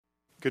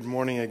Good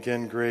morning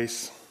again,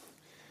 Grace.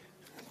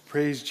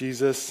 Praise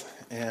Jesus,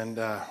 and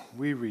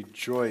we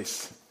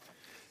rejoice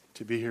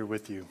to be here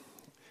with you.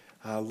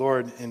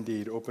 Lord,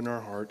 indeed, open our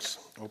hearts,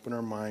 open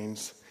our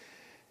minds,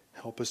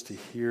 help us to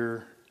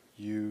hear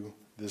you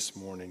this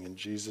morning. In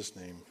Jesus'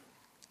 name,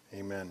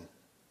 amen.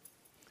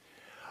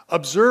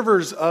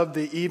 Observers of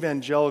the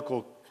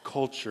evangelical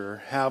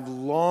culture have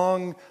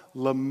long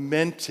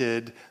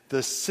lamented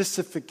the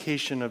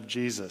sissification of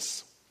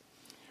Jesus.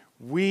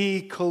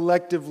 We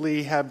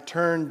collectively have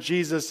turned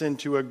Jesus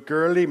into a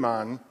girly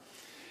man,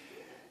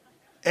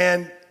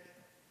 and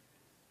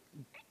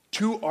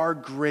to our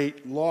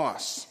great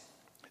loss.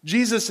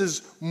 Jesus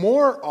is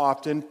more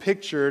often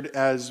pictured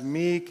as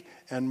meek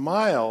and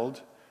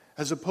mild,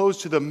 as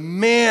opposed to the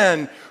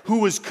man who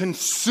was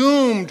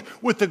consumed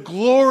with the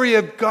glory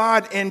of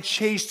God and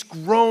chased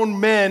grown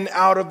men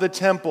out of the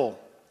temple.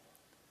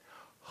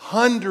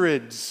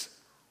 Hundreds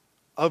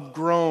of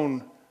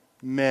grown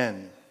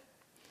men.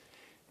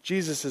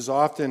 Jesus is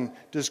often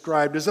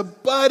described as a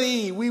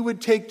buddy we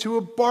would take to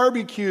a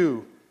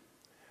barbecue,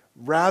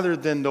 rather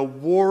than the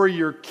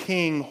warrior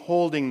king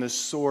holding the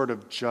sword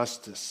of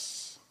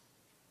justice.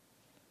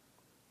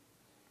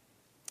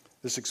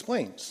 This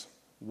explains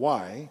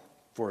why,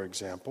 for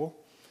example,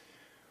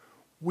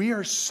 we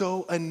are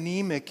so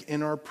anemic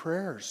in our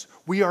prayers.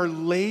 We are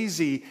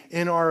lazy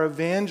in our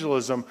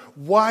evangelism.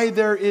 Why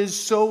there is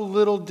so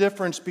little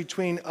difference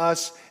between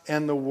us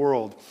and the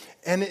world.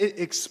 And it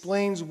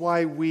explains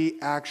why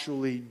we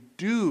actually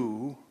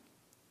do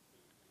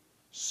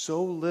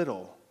so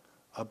little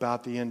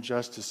about the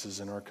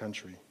injustices in our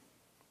country.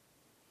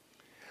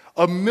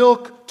 A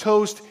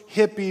milquetoast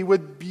hippie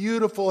with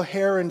beautiful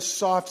hair and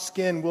soft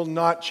skin will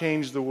not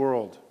change the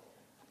world.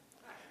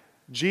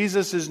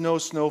 Jesus is no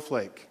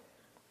snowflake.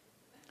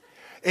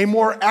 A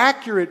more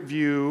accurate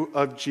view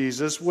of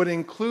Jesus would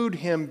include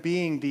him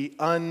being the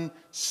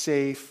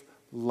unsafe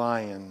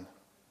lion,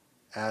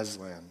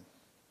 Aslan.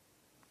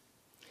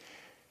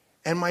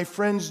 And my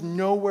friends,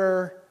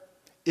 nowhere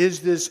is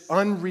this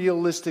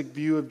unrealistic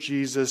view of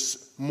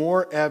Jesus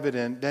more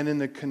evident than in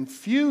the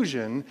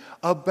confusion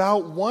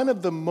about one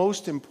of the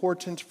most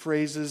important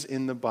phrases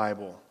in the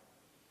Bible,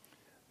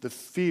 the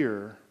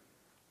fear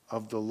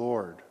of the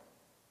Lord.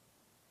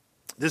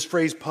 This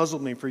phrase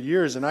puzzled me for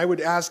years, and I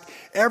would ask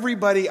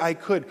everybody I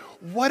could,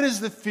 what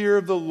does the fear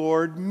of the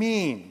Lord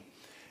mean?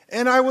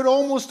 And I would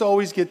almost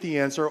always get the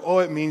answer,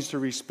 it means to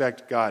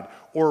respect God.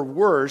 Or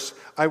worse,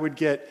 I would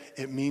get,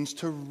 it means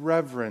to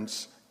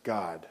reverence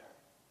God.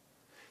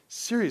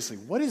 Seriously,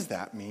 what does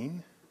that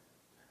mean?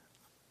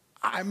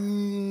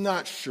 I'm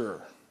not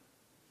sure.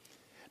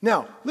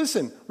 Now,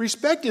 listen,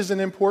 respect is an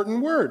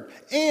important word,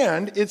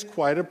 and it's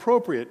quite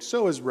appropriate.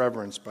 So is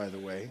reverence, by the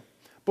way.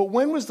 But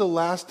when was the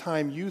last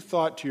time you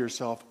thought to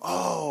yourself,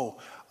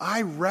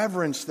 I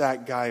reverence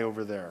that guy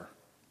over there?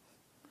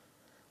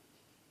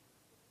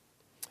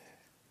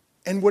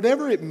 And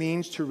whatever it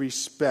means to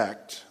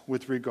respect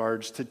with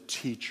regards to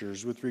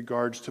teachers, with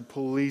regards to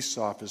police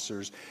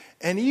officers,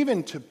 and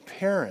even to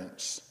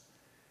parents,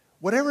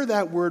 whatever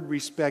that word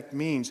respect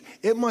means,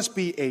 it must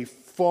be a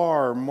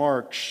far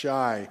mark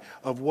shy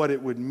of what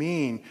it would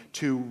mean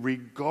to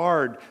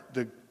regard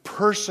the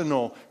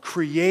personal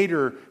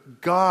creator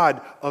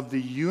God of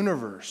the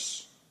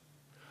universe,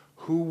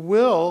 who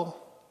will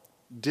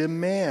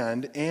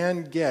demand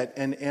and get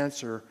an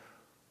answer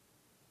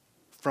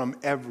from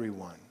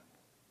everyone.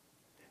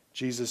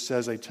 Jesus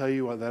says, I tell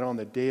you that on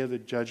the day of the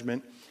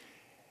judgment,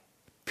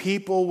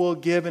 people will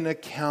give an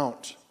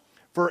account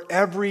for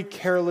every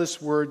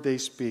careless word they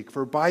speak.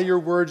 For by your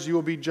words you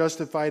will be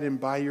justified, and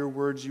by your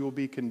words you will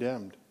be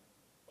condemned.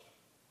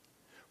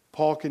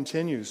 Paul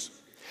continues,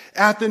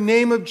 at the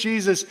name of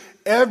Jesus,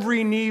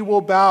 every knee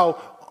will bow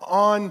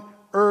on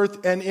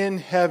earth and in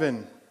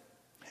heaven,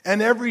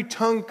 and every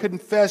tongue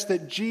confess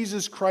that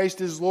Jesus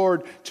Christ is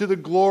Lord, to the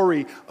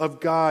glory of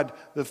God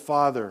the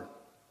Father.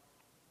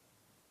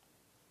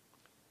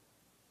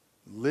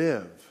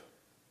 Live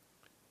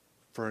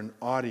for an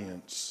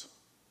audience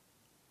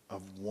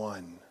of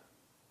one.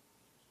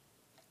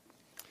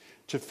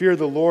 To fear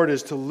the Lord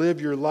is to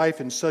live your life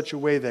in such a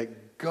way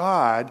that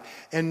God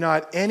and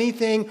not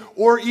anything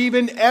or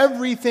even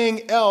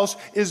everything else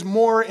is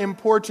more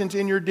important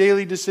in your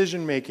daily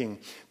decision making.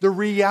 The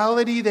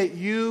reality that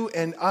you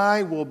and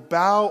I will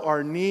bow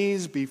our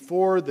knees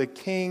before the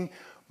King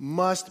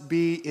must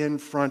be in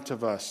front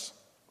of us.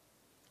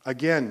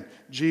 Again,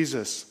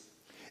 Jesus.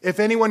 If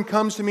anyone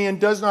comes to me and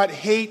does not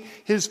hate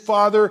his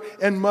father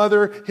and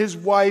mother, his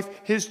wife,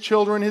 his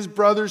children, his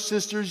brothers,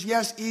 sisters,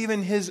 yes,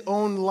 even his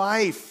own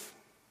life,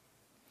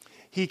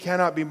 he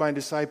cannot be my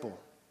disciple.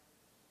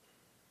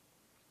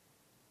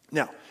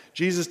 Now,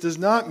 Jesus does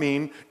not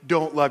mean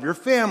don't love your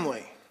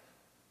family.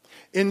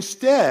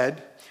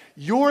 Instead,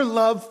 your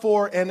love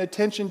for and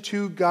attention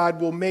to God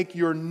will make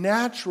your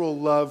natural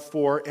love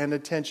for and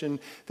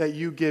attention that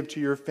you give to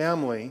your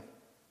family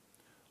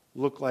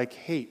look like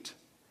hate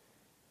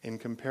in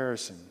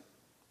comparison.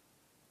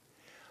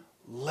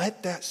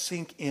 Let that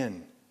sink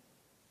in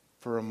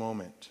for a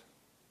moment.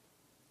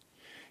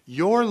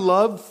 Your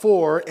love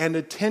for and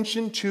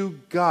attention to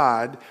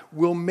God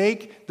will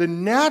make the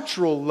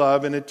natural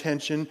love and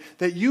attention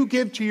that you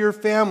give to your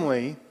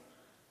family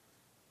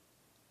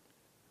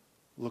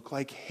look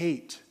like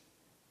hate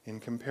in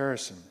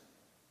comparison.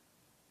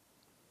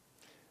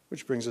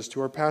 Which brings us to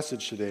our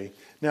passage today.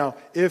 Now,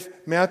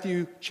 if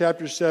Matthew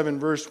chapter 7,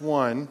 verse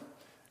 1,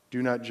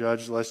 do not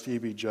judge lest ye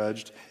be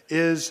judged,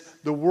 is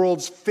the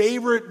world's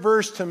favorite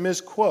verse to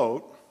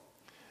misquote,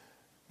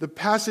 the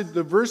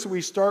verse that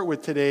we start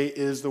with today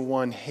is the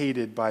one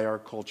hated by our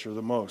culture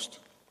the most.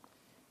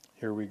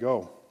 Here we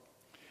go.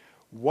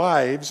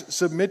 Wives,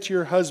 submit to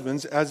your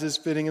husbands as is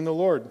fitting in the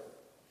Lord.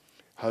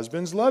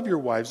 Husbands, love your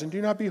wives and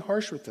do not be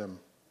harsh with them.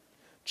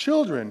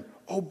 Children,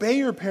 obey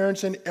your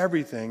parents in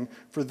everything,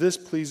 for this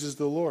pleases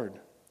the Lord.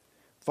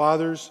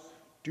 Fathers,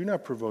 do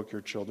not provoke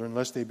your children,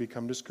 lest they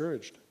become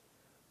discouraged.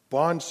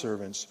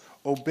 Bondservants,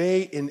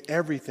 obey in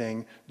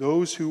everything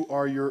those who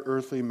are your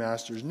earthly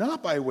masters,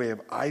 not by way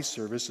of eye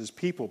service as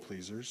people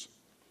pleasers,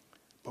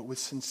 but with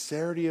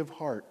sincerity of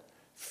heart,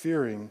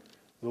 fearing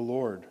the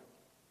Lord.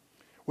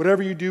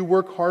 Whatever you do,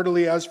 work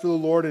heartily as for the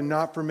Lord and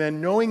not for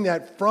men, knowing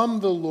that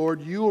from the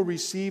Lord you will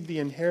receive the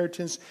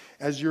inheritance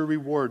as your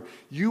reward.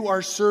 You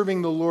are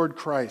serving the Lord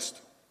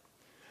Christ.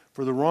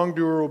 For the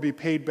wrongdoer will be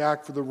paid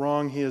back for the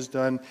wrong he has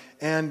done,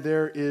 and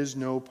there is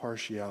no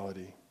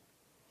partiality.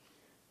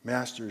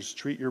 Masters,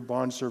 treat your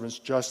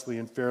bondservants justly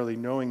and fairly,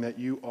 knowing that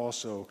you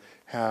also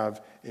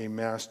have a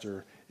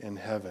master in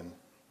heaven.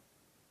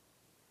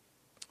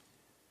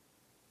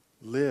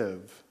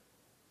 Live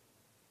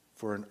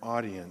for an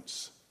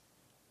audience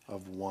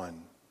of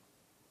one.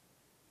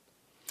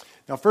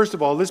 Now, first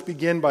of all, let's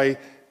begin by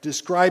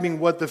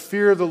describing what the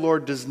fear of the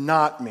Lord does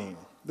not mean.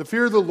 The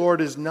fear of the Lord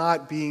is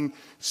not being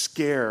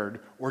scared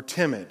or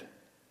timid.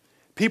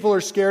 People are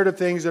scared of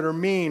things that are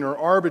mean or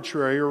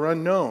arbitrary or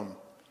unknown.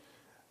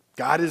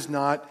 God is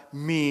not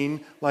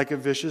mean like a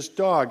vicious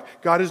dog.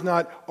 God is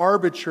not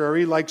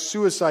arbitrary like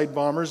suicide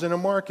bombers in a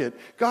market.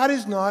 God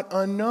is not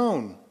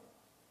unknown.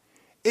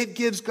 It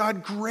gives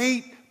God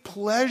great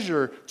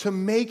pleasure to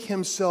make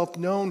himself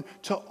known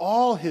to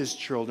all his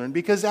children,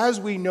 because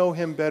as we know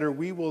him better,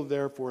 we will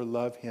therefore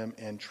love him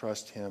and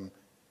trust him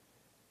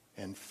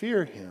and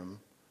fear him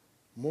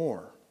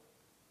more.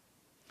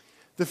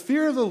 The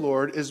fear of the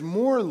Lord is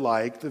more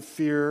like the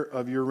fear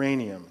of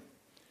uranium.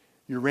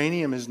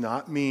 Uranium is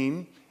not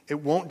mean. It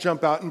won't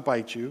jump out and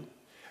bite you.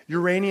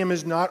 Uranium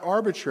is not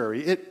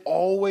arbitrary. It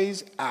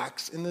always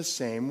acts in the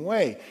same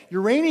way.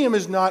 Uranium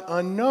is not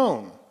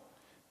unknown.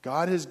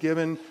 God has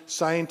given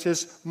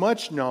scientists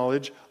much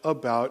knowledge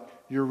about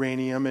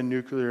uranium and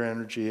nuclear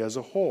energy as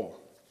a whole.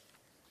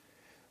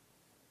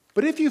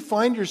 But if you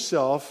find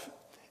yourself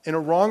in a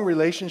wrong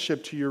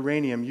relationship to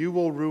uranium, you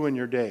will ruin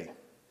your day.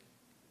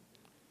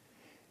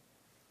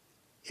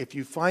 If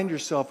you find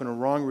yourself in a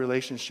wrong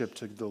relationship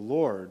to the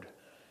Lord,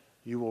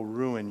 you will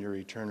ruin your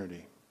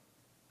eternity.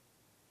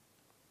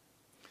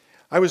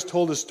 I was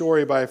told a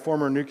story by a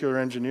former nuclear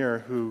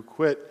engineer who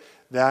quit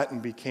that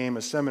and became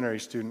a seminary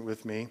student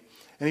with me.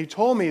 And he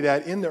told me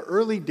that in the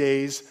early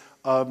days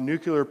of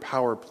nuclear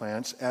power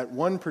plants, at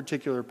one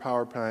particular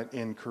power plant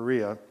in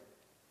Korea,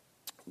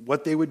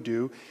 what they would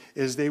do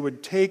is they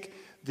would take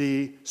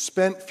the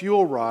spent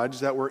fuel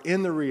rods that were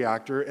in the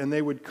reactor and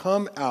they would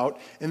come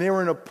out and they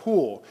were in a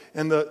pool.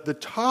 And the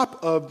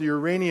top of the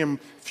uranium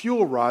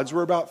fuel rods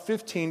were about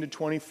 15 to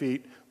 20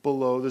 feet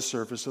below the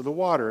surface of the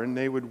water. And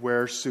they would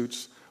wear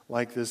suits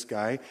like this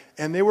guy,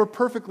 and they were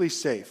perfectly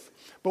safe.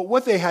 But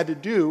what they had to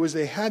do was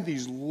they had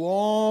these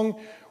long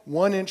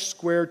 1-inch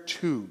square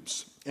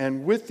tubes.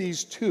 And with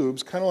these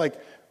tubes, kind of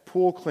like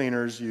pool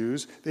cleaners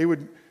use, they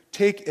would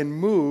take and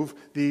move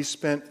these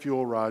spent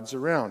fuel rods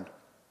around.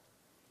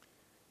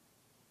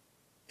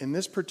 In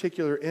this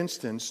particular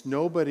instance,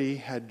 nobody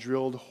had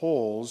drilled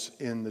holes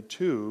in the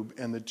tube,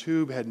 and the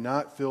tube had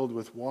not filled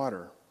with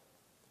water.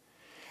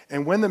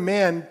 And when the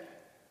man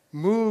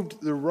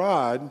moved the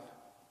rod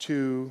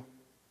to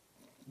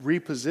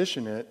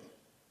reposition it,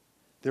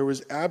 there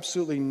was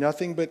absolutely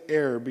nothing but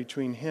air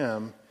between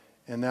him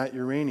and that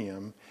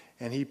uranium,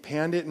 and he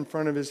panned it in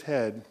front of his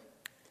head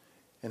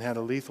and had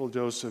a lethal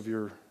dose of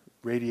your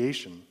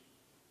radiation.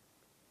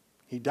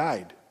 He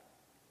died.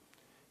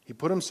 He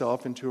put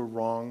himself into a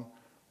wrong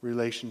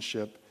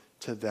relationship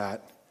to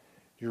that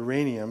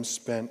uranium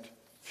spent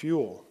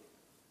fuel.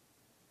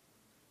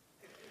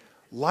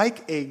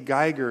 Like a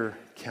Geiger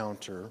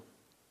counter,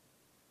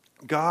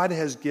 God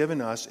has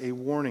given us a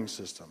warning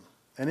system.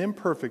 An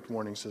imperfect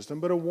warning system,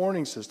 but a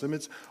warning system.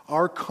 It's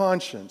our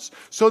conscience.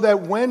 So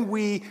that when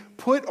we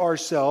put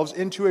ourselves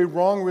into a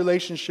wrong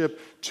relationship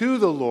to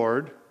the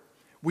Lord,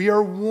 we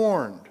are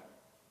warned.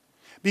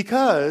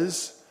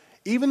 Because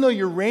even though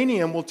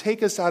uranium will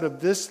take us out of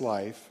this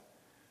life,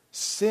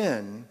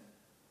 sin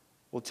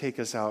will take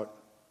us out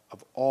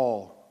of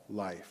all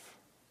life.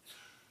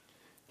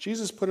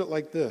 Jesus put it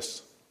like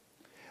this: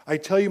 I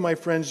tell you, my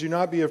friends, do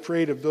not be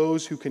afraid of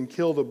those who can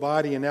kill the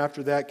body and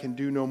after that can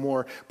do no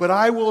more. But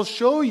I will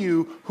show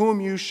you whom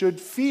you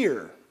should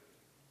fear.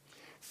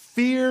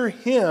 Fear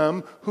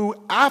him who,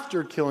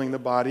 after killing the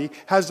body,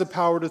 has the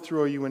power to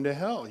throw you into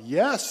hell.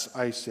 Yes,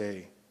 I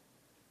say,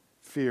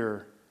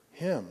 fear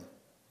him.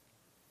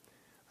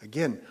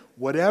 Again,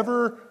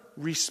 whatever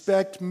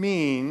respect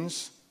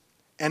means,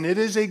 and it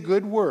is a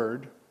good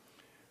word,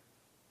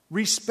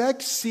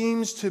 respect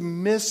seems to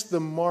miss the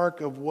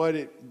mark of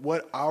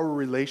what our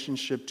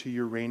relationship to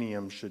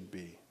uranium should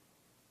be.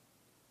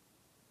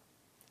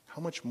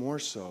 How much more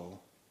so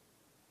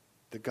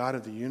the God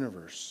of the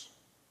universe,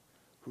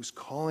 who's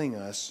calling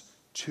us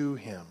to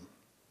him.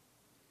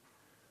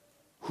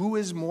 Who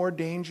is more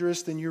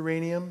dangerous than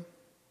uranium?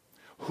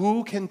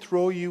 Who can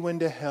throw you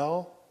into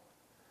hell?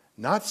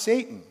 Not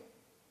Satan,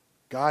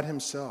 God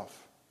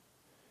himself.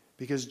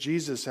 Because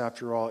Jesus,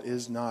 after all,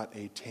 is not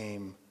a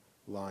tame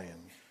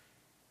lion.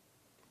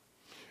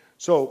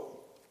 So,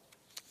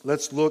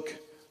 let's look,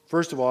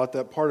 first of all, at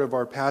that part of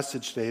our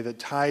passage today that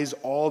ties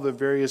all the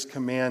various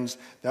commands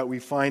that we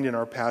find in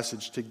our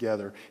passage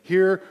together.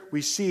 Here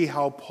we see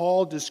how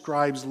Paul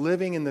describes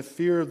living in the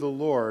fear of the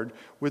Lord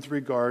with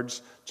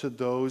regards to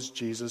those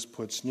Jesus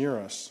puts near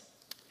us.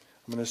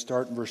 I'm going to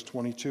start in verse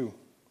 22.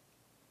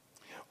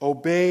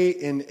 Obey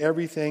in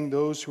everything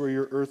those who are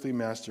your earthly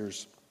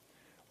masters.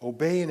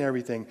 Obey in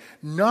everything,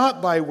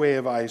 not by way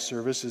of eye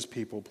service as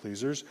people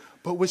pleasers,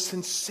 but with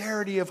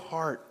sincerity of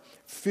heart,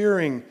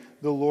 fearing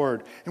the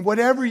Lord. And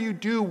whatever you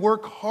do,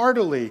 work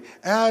heartily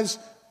as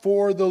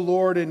for the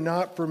Lord and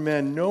not for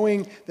men,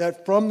 knowing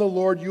that from the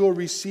Lord you will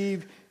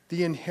receive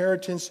the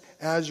inheritance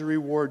as a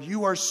reward.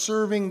 You are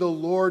serving the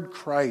Lord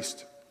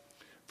Christ.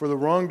 For the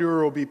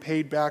wrongdoer will be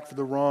paid back for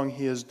the wrong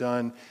he has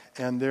done,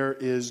 and there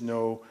is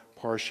no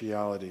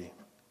partiality.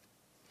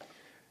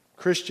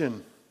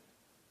 Christian,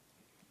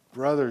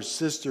 brothers,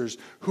 sisters,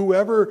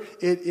 whoever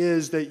it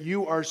is that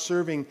you are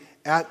serving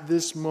at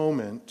this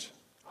moment,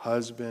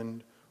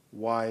 husband,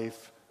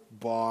 wife,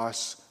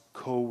 boss,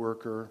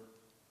 co-worker,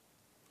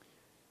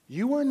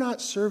 you are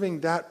not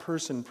serving that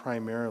person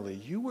primarily.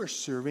 You are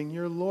serving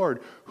your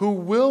Lord, who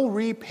will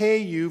repay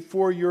you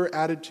for your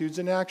attitudes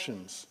and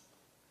actions,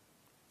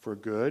 for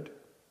good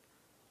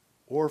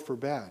or for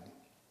bad.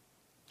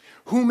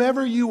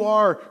 Whomever you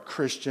are,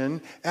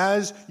 Christian,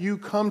 as you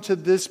come to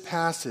this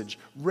passage,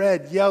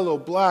 red, yellow,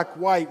 black,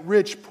 white,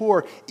 rich,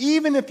 poor,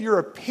 even if you're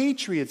a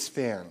Patriots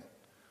fan,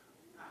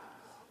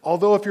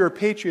 although if you're a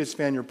Patriots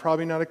fan, you're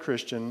probably not a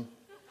Christian.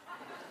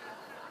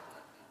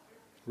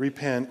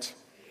 Repent.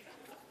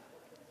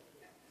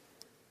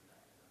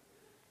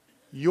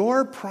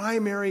 Your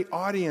primary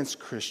audience,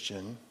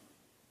 Christian,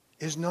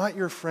 is not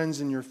your friends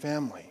and your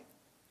family.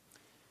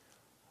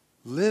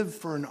 Live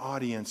for an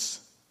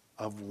audience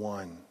of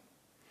one,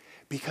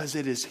 because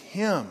it is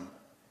him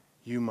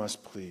you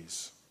must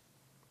please.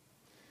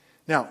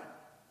 Now,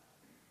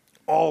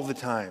 all the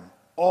time,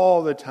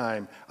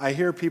 I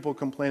hear people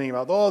complaining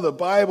about, the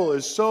Bible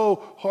is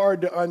so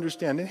hard to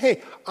understand. And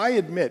hey, I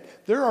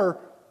admit, there are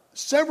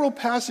several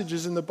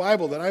passages in the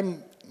Bible that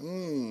I'm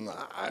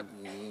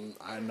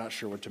not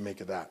sure what to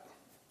make of that.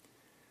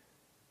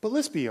 But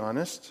let's be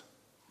honest.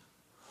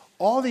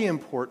 All the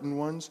important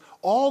ones,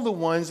 all the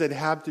ones that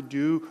have to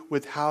do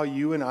with how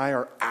you and I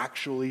are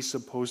actually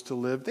supposed to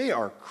live, they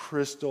are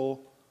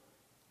crystal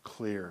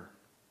clear.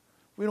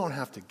 We don't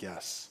have to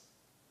guess.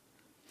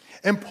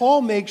 And Paul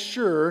makes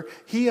sure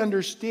he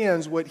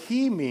understands what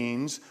he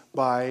means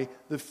by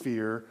the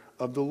fear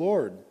of the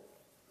Lord.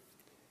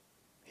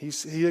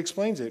 He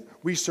explains it.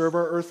 We serve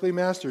our earthly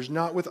masters,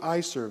 not with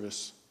eye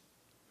service.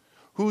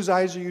 Whose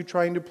eyes are you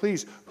trying to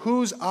please?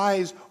 Whose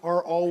eyes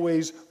are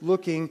always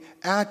looking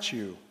at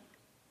you?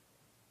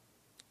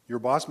 Your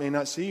boss may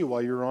not see you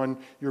while you're on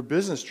your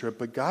business trip,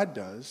 but God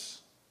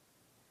does.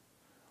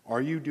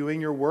 Are you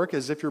doing your work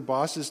as if your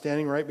boss is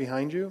standing right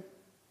behind you?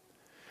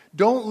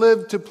 Don't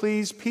live to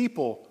please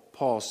people,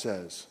 Paul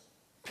says.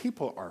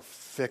 People are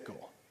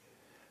fickle.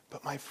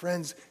 But my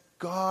friends,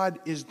 God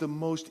is the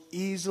most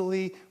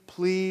easily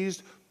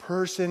pleased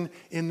person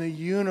in the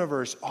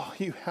universe. All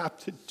you have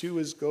to do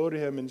is go to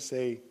him and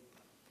say,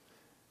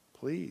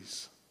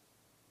 please.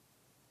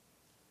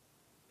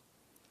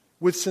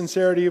 With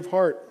sincerity of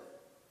heart.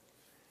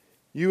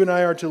 You and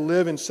I are to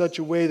live in such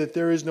a way that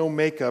there is no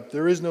makeup,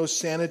 there is no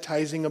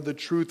sanitizing of the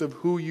truth of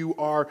who you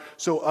are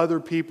so other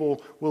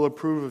people will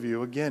approve of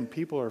you. Again,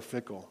 people are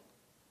fickle.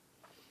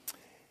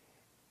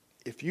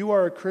 If you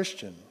are a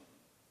Christian,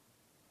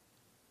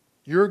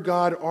 your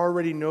God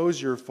already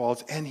knows your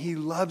faults and he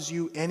loves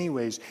you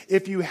anyways.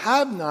 If you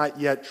have not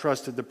yet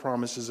trusted the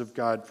promises of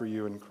God for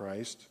you in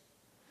Christ,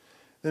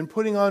 then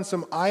putting on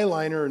some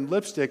eyeliner and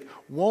lipstick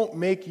won't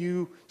make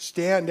you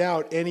stand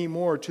out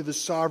anymore to the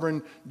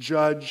sovereign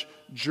judge,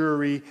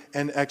 jury,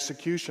 and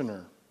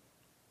executioner.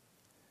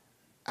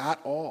 At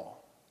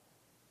all.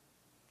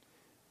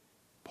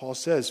 Paul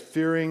says,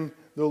 fearing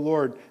the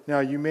Lord.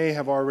 Now, you may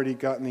have already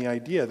gotten the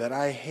idea that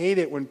I hate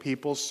it when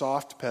people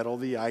soft pedal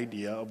the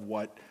idea of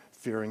what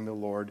fearing the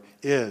Lord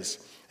is.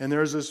 And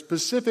there's a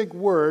specific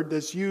word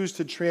that's used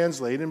to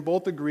translate in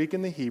both the Greek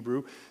and the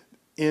Hebrew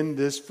in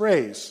this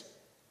phrase.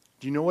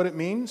 Do you know what it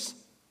means?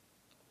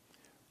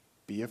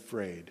 Be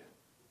afraid.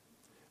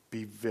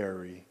 be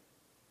very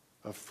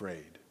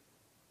afraid.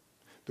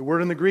 The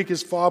word in the Greek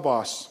is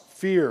phobos,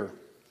 fear.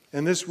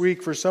 And this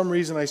week, for some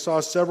reason, I saw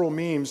several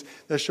memes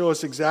that show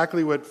us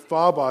exactly what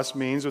phobos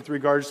means with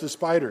regards to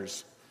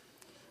spiders.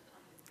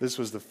 This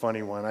was the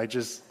funny one. I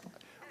just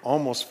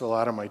almost fell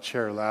out of my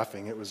chair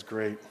laughing. It was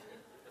great.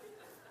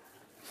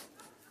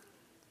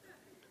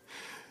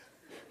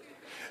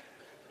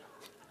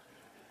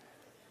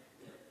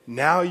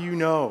 Now you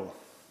know.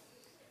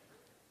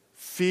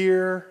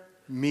 Fear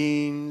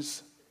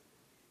means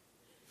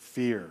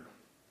fear.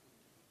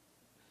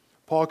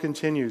 Paul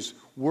continues,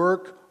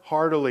 work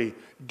heartily.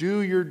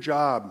 Do your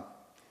job.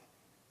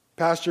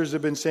 Pastors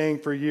have been saying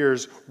for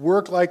years,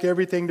 work like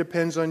everything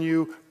depends on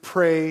you,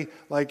 pray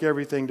like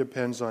everything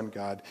depends on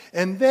God.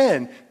 And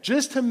then,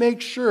 just to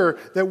make sure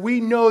that we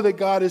know that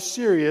God is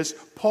serious,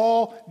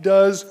 Paul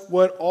does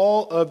what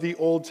all of the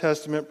Old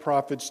Testament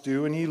prophets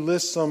do, and he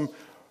lists some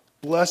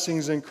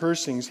blessings and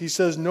cursings. He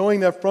says, knowing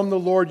that from the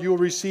Lord you will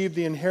receive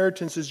the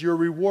inheritance as your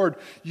reward.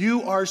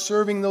 You are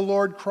serving the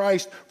Lord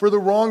Christ, for the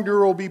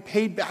wrongdoer will be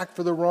paid back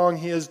for the wrong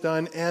he has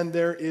done, and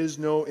there is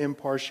no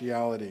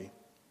impartiality.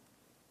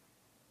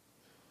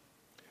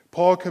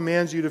 Paul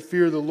commands you to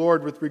fear the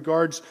Lord with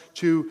regards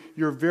to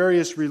your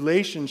various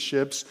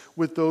relationships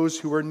with those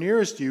who are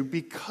nearest you,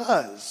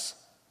 because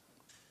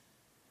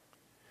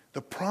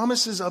the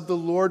promises of the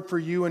Lord for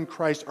you in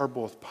Christ are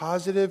both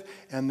positive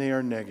and they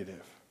are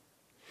negative.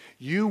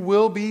 You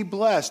will be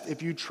blessed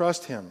if you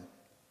trust Him.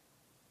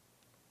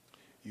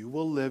 You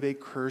will live a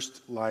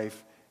cursed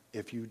life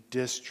if you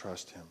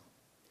distrust Him.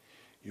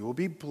 You will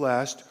be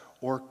blessed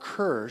or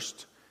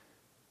cursed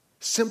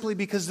simply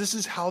because this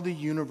is how the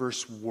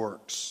universe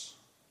works.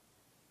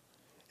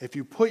 If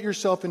you put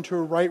yourself into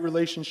a right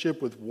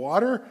relationship with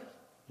water,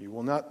 you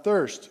will not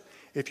thirst.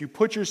 If you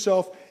put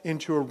yourself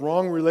into a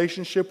wrong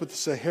relationship with the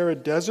Sahara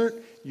Desert,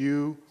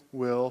 you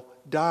will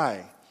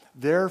die.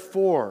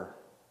 Therefore,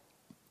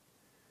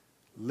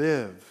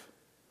 live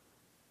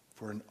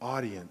for an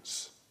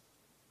audience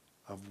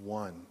of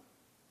one.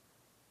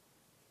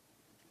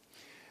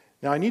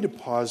 Now, I need to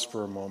pause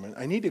for a moment.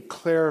 I need to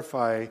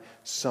clarify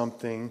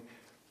something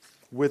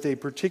with a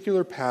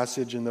particular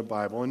passage in the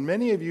Bible. And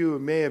many of you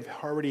may have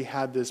already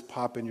had this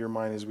pop in your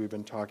mind as we've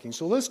been talking.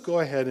 So let's go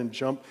ahead and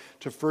jump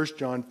to 1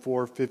 John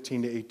 4,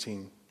 15 to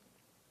 18.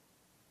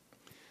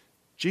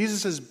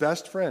 Jesus'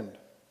 best friend,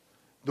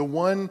 the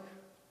one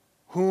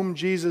whom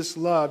Jesus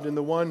loved and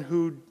the one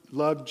who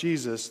loved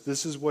Jesus,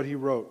 this is what he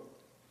wrote.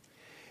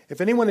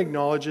 If anyone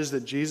acknowledges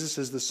that Jesus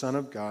is the Son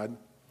of God,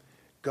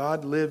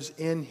 God lives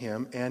in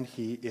him and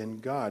he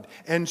in God.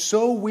 And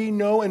so we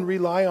know and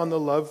rely on the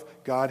love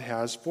God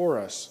has for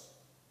us.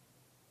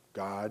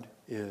 God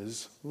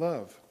is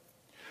love.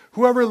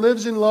 Whoever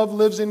lives in love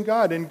lives in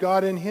God and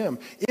God in him.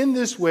 In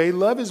this way,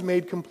 love is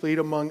made complete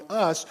among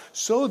us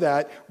so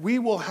that we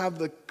will have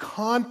the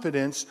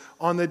confidence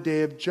on the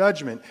day of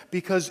judgment.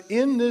 Because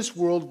in this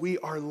world we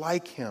are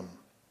like him.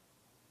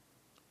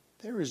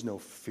 There is no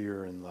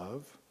fear in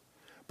love.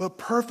 But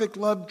perfect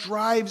love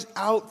drives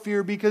out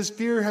fear because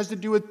fear has to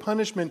do with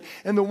punishment.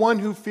 And the one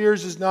who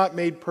fears is not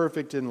made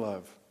perfect in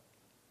love.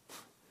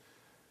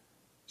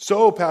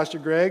 So, Pastor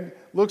Greg,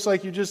 looks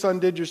like you just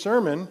undid your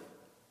sermon.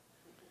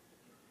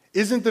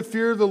 Isn't the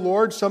fear of the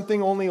Lord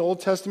something only Old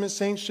Testament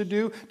saints should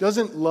do?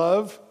 Doesn't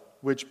love,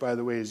 which by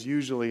the way is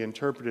usually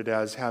interpreted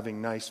as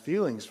having nice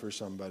feelings for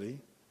somebody,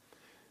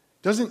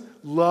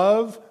 doesn't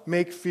love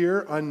make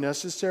fear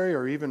unnecessary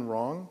or even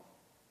wrong?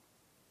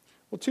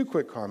 Well, two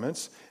quick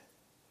comments.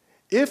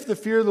 If the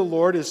fear of the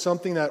Lord is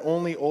something that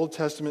only Old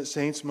Testament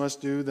saints must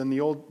do, then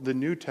the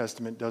New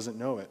Testament doesn't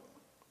know it.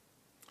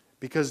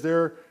 Because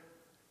their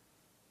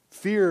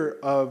fear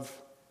of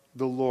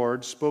the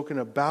Lord spoken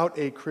about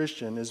a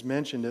Christian is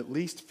mentioned at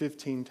least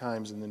 15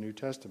 times in the New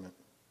Testament.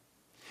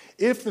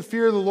 If the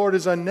fear of the Lord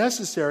is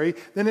unnecessary,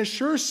 then it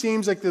sure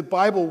seems like the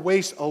Bible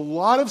wastes a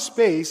lot of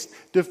space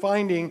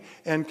defining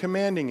and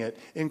commanding it,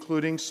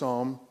 including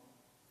Psalm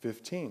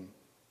 15.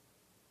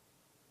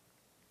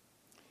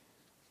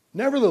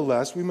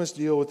 Nevertheless, we must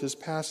deal with this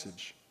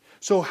passage.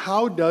 So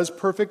how does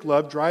perfect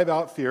love drive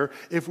out fear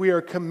if we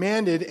are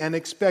commanded and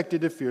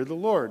expected to fear the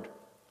Lord?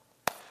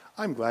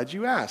 I'm glad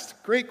you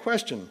asked. Great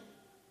question.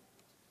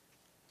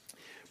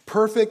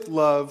 Perfect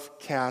love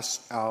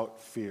casts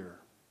out fear.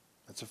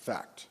 That's a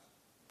fact.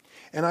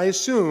 And I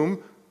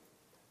assume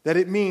that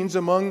it means,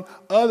 among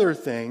other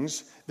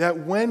things, that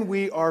when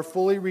we are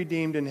fully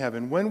redeemed in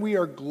heaven, when we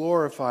are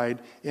glorified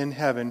in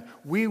heaven,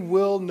 we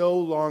will no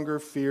longer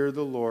fear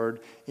the Lord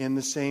in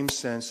the same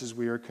sense as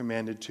we are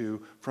commanded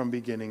to from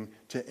beginning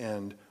to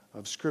end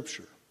of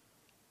Scripture.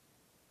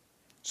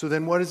 So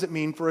then what does it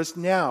mean for us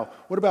now?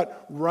 What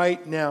about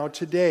right now,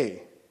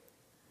 today?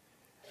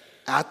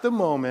 At the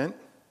moment,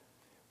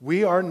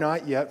 we are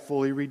not yet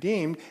fully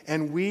redeemed,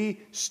 and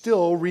we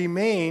still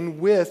remain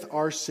with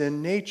our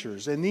sin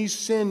natures. And these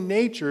sin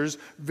natures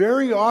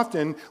very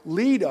often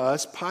lead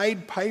us,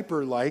 Pied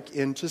Piper-like,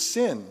 into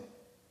sin.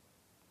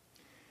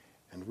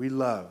 And we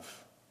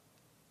love.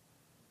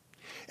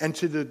 And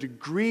to the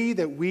degree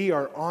that we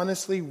are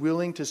honestly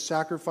willing to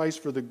sacrifice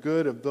for the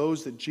good of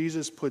those that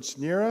Jesus puts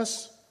near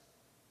us,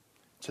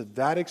 to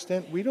that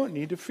extent, we don't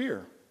need to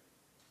fear.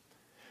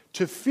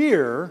 To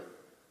fear,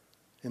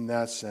 in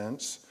that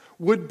sense,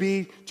 would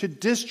be to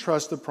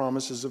distrust the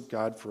promises of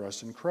God for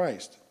us in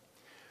Christ.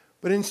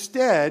 But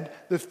instead,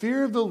 the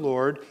fear of the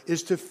Lord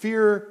is to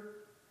fear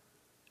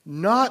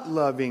not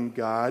loving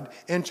God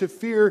and to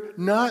fear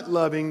not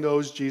loving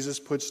those Jesus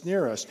puts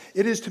near us.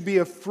 It is to be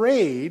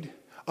afraid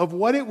of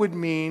what it would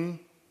mean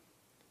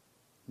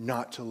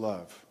not to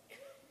love,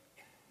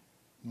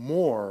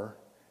 more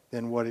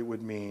than what it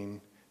would mean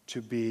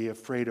to be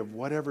afraid of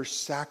whatever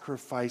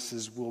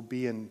sacrifices will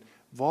be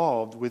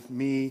involved with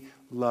me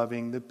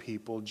loving the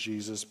people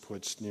Jesus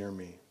puts near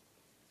me.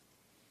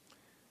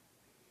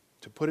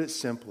 To put it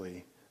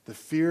simply, the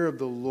fear of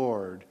the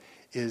Lord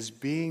is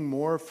being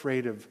more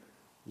afraid of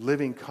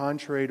living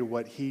contrary to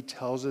what He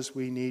tells us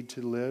we need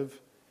to live,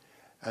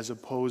 as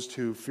opposed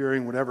to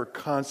fearing whatever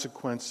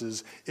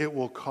consequences it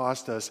will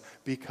cost us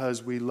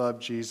because we love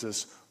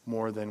Jesus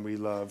more than we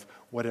love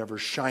whatever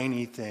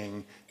shiny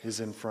thing is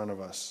in front of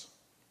us.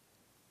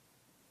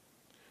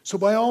 So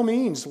by all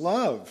means,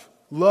 love.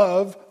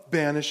 Love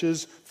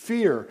banishes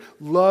fear.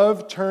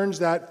 Love turns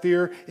that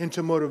fear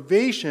into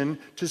motivation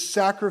to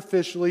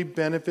sacrificially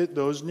benefit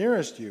those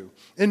nearest you.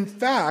 In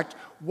fact,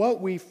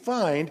 what we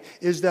find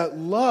is that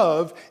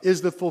love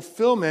is the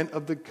fulfillment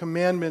of the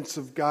commandments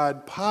of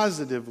God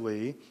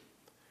positively,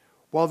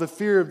 while the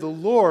fear of the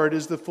Lord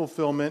is the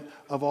fulfillment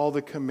of all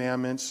the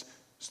commandments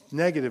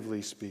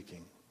negatively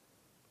speaking.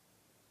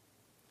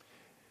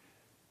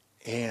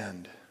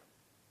 And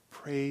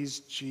praise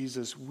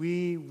Jesus,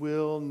 we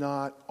will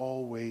not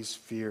always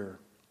fear.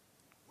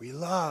 We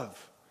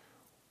love,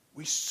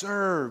 we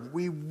serve,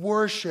 we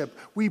worship,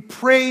 we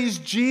praise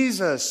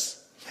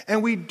Jesus.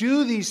 And we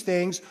do these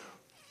things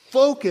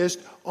focused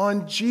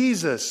on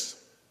Jesus,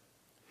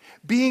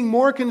 being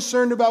more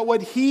concerned about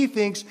what He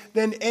thinks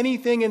than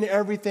anything and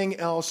everything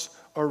else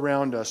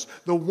around us.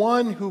 The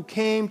one who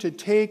came to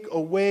take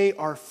away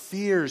our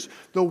fears,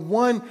 the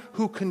one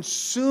who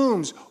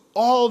consumes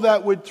all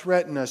that would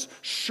threaten us.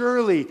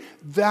 Surely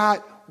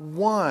that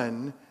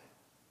one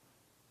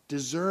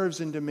deserves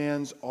and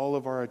demands all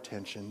of our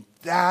attention.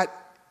 That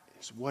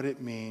is what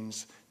it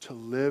means to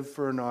live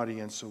for an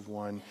audience of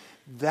one.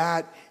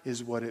 That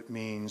is what it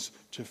means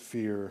to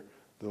fear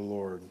the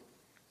Lord.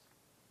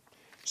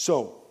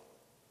 So,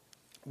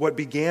 what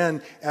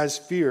began as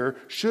fear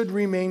should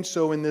remain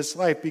so in this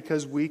life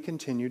because we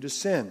continue to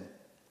sin.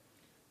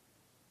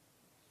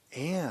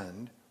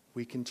 And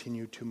we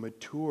continue to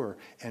mature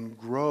and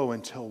grow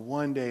until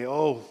one day,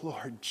 oh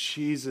Lord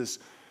Jesus,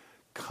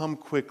 come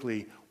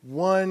quickly.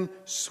 One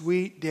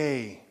sweet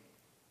day,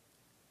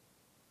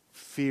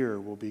 fear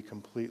will be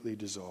completely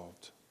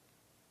dissolved.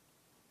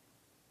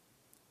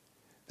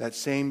 That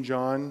same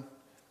John,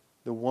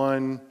 the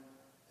one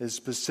is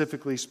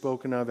specifically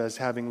spoken of as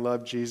having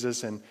loved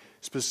Jesus and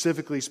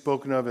specifically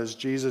spoken of as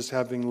Jesus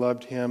having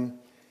loved him,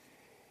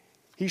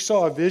 he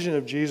saw a vision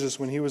of Jesus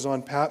when he was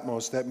on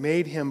Patmos that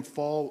made him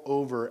fall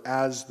over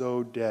as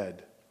though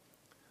dead.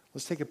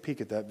 Let's take a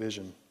peek at that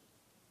vision.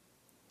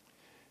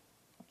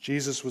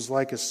 Jesus was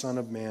like a son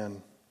of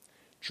man,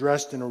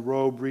 dressed in a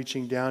robe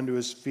reaching down to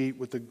his feet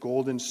with a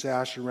golden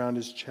sash around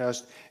his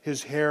chest.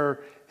 His head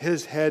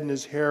and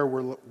his hair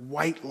were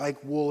white like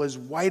wool, as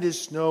white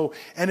as snow,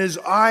 and his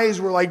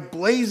eyes were like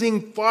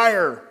blazing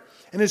fire.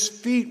 And his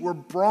feet were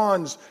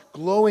bronze,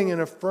 glowing in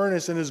a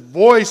furnace, and his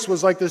voice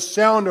was like the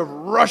sound of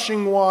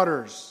rushing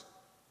waters.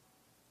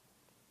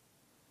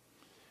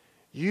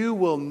 You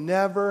will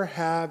never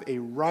have a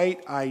right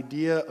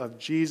idea of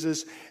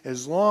Jesus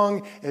as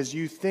long as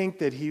you think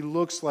that he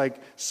looks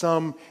like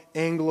some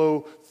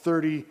Anglo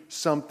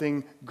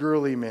 30-something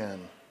girly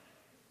man.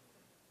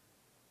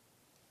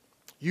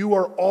 You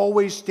are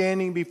always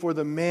standing before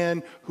the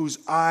man whose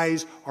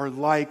eyes are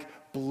like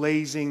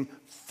blazing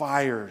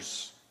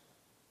fires.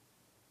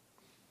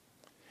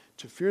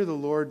 To fear the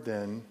Lord,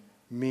 then,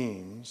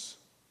 means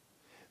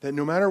that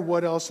no matter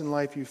what else in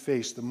life you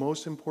face, the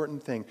most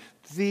important thing,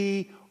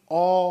 the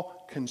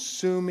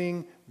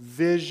all-consuming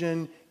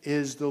vision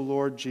is the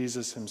Lord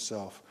Jesus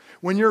himself.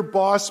 When your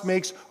boss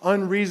makes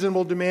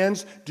unreasonable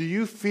demands, do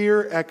you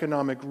fear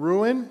economic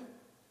ruin?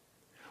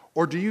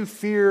 Or do you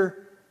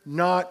fear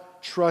not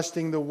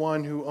trusting the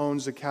one who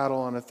owns the cattle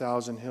on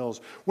 1,000 hills?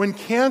 When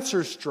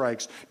cancer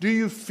strikes, do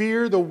you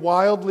fear the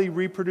wildly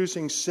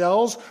reproducing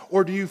cells,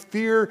 or do you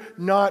fear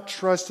not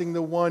trusting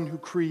the one who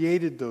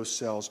created those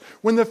cells?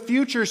 When the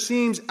future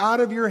seems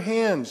out of your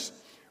hands,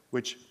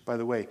 which, by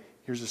the way,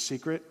 here's a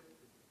secret,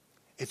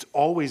 it's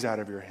always out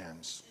of your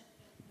hands.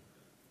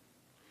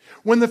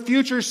 When the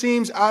future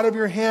seems out of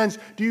your hands,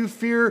 do you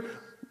fear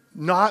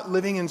not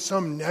living in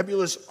some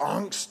nebulous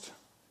angst?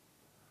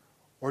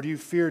 Or do you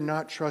fear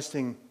not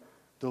trusting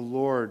the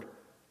Lord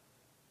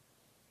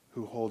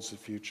who holds the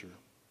future?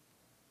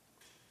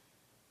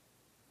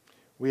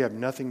 We have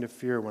nothing to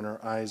fear when our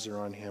eyes are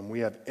on him. We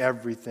have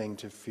everything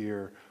to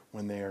fear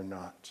when they are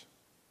not.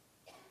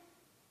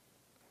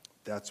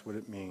 That's what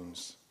it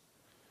means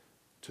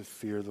to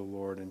fear the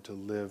Lord and to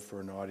live for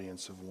an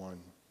audience of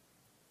one.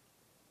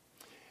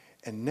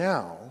 And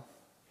now,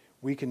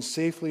 we can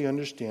safely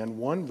understand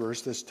one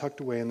verse that's tucked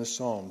away in the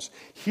Psalms.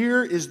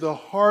 Here is the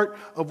heart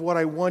of what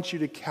I want you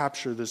to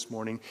capture this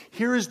morning.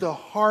 Here is the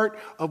heart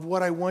of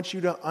what I want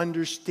you to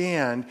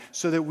understand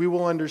so that we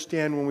will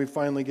understand when we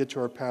finally get to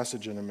our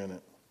passage in a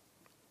minute.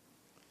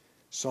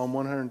 Psalm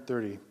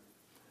 130,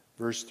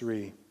 verse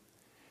 3.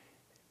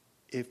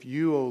 If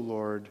you, O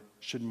Lord,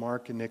 should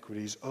mark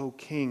iniquities, O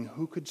King,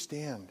 who could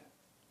stand?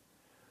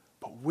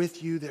 But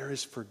with you there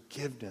is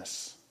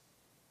forgiveness.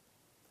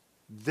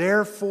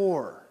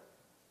 Therefore,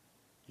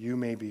 you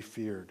may be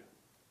feared.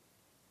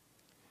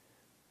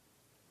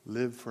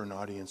 Live for an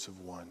audience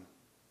of one.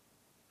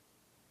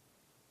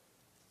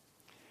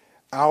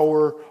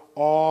 Our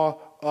awe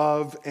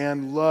of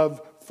and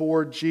love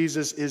for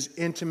Jesus is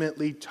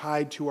intimately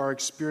tied to our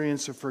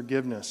experience of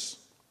forgiveness.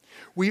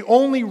 We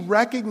only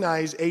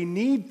recognize a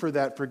need for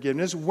that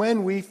forgiveness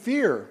when we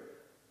fear.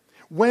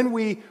 When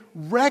we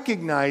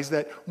recognize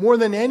that more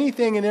than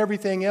anything and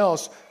everything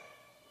else,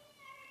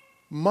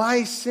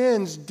 my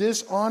sins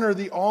dishonor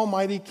the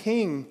Almighty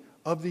King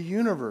of the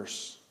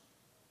universe.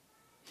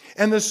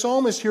 And the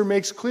psalmist here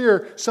makes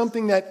clear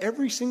something that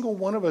every single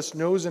one of us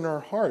knows in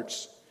our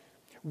hearts.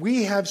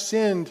 We have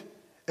sinned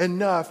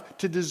enough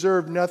to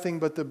deserve nothing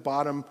but the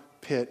bottom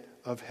pit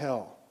of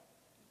hell.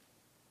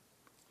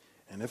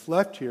 And if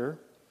left here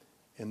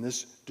in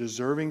this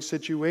deserving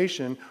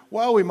situation,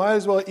 well, we might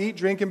as well eat,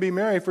 drink, and be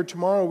merry, for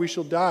tomorrow we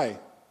shall die.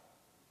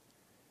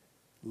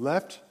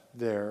 Left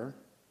there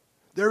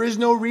is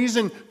no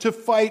reason to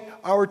fight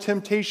our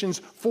temptations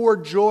for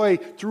joy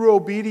through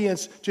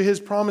obedience to His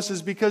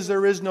promises because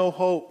there is no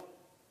hope.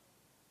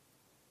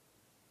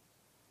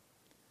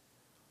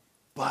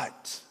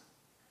 But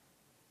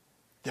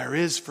there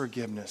is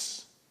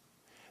forgiveness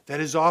that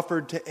is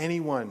offered to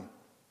anyone.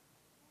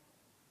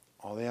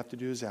 All they have to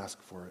do is ask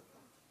for it.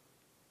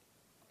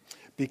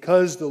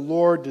 Because the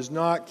Lord does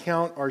not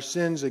count our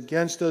sins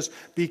against us,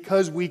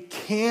 because we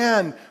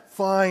can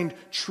find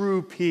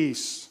true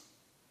peace,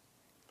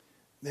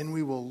 then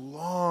we will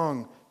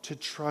long to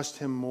trust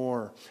Him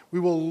more. We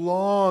will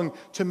long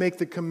to make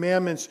the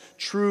commandments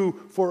true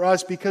for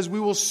us because we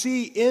will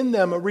see in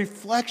them a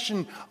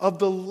reflection of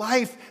the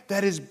life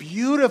that is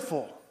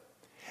beautiful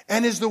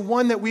and is the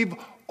one that we've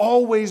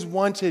always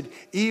wanted,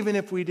 even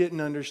if we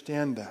didn't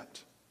understand that.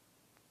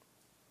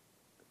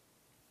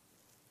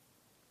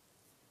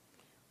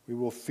 We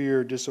will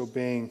fear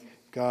disobeying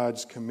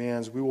God's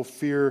commands. We will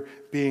fear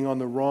being on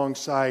the wrong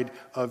side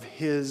of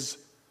His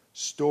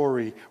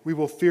story. We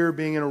will fear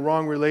being in a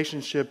wrong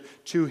relationship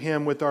to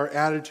Him with our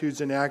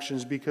attitudes and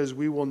actions because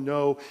we will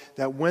know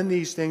that when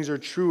these things are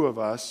true of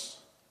us,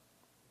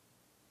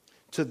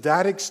 to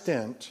that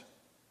extent,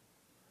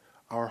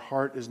 our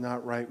heart is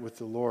not right with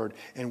the Lord.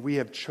 And we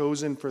have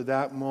chosen for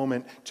that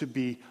moment to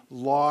be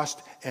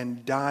lost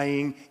and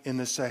dying in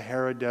the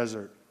Sahara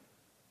Desert.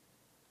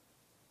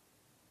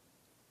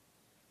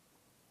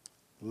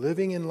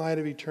 Living in light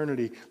of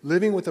eternity,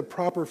 living with a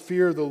proper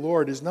fear of the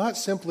Lord is not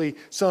simply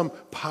some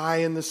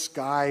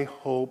pie-in-the-sky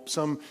hope,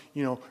 some,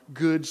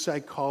 good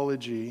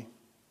psychology.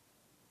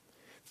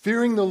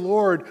 Fearing the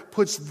Lord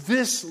puts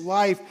this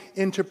life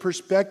into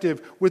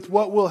perspective with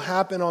what will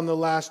happen on the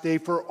last day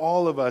for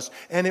all of us,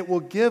 and it will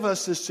give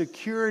us the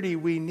security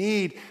we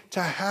need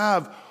to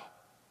have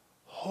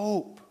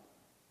hope.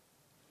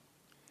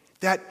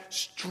 That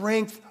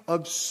strength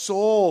of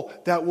soul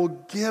that will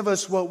give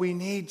us what we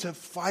need to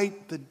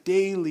fight the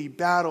daily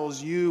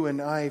battles you and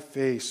I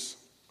face.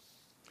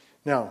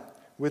 Now,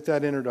 with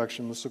that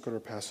introduction, let's look at our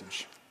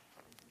passage.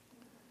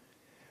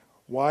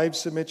 Wives,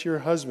 submit to your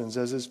husbands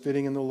as is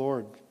fitting in the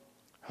Lord.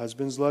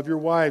 Husbands, love your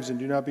wives and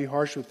do not be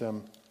harsh with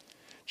them.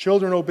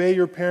 Children, obey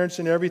your parents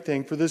in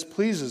everything, for this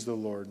pleases the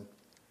Lord.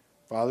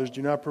 Fathers,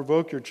 do not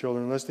provoke your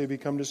children lest they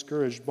become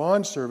discouraged.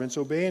 Bondservants,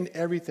 obey in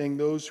everything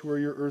those who are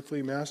your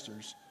earthly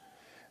masters.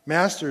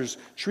 Masters,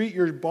 treat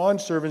your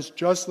bondservants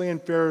justly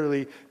and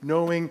fairly,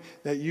 knowing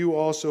that you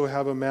also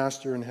have a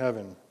master in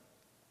heaven.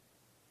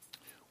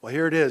 Well,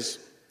 here it is.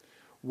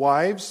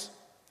 Wives,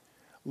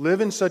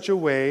 live in such a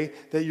way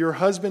that your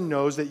husband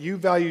knows that you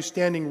value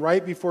standing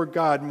right before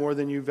God more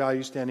than you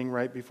value standing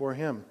right before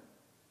Him.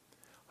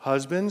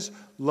 Husbands,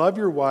 love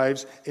your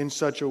wives in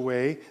such a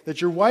way that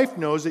your wife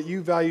knows that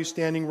you value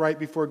standing right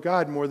before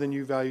God more than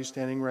you value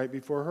standing right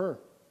before her.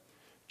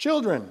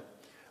 Children,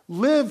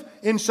 live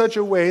in such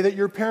a way that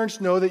your parents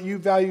know that you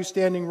value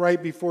standing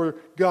right before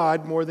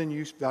God more than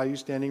you value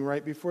standing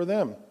right before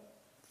them.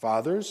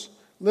 Fathers,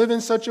 live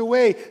in such a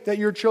way that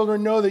your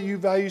children know that you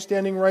value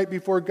standing right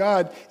before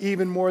God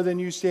even more than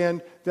you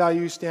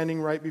value standing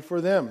right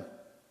before them.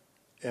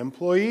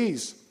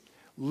 Employees,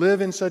 live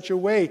in such a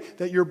way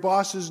that your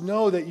bosses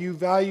know that you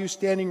value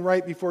standing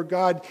right before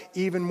God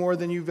even more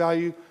than you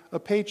value a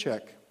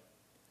paycheck.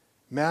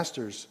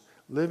 Masters,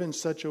 live in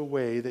such a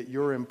way that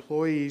your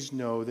employees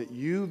know that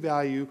you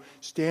value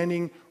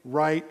standing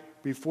right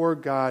before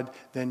God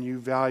than you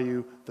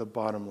value the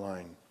bottom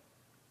line.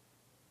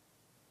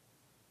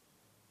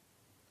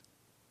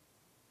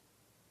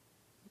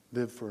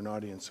 Live for an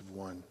audience of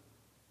one.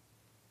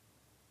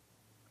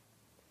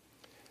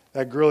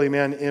 That girly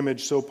man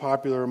image, so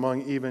popular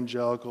among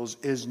evangelicals,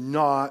 is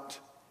not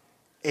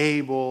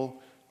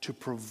able to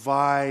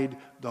provide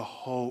the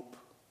hope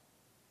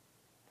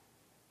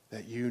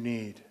that you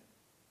need.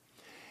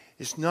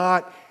 It's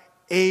not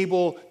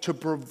able to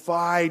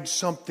provide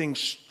something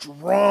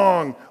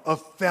strong, a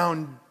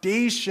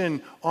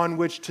foundation on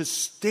which to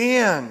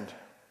stand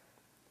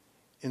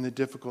in the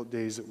difficult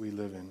days that we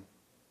live in.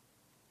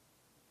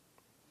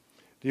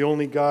 The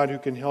only God who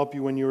can help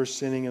you when you are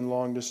sinning and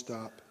long to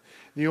stop.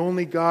 The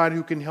only God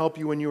who can help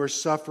you when you are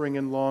suffering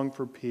and long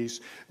for peace.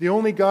 The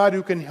only God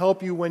who can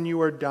help you when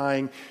you are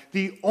dying.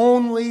 The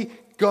only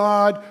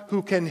God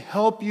who can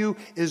help you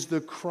is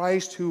the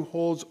Christ who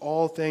holds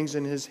all things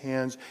in his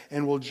hands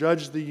and will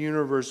judge the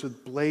universe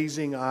with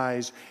blazing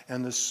eyes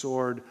and the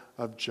sword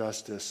of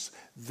justice.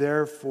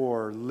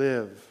 Therefore,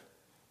 live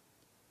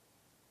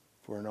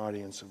for an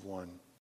audience of one.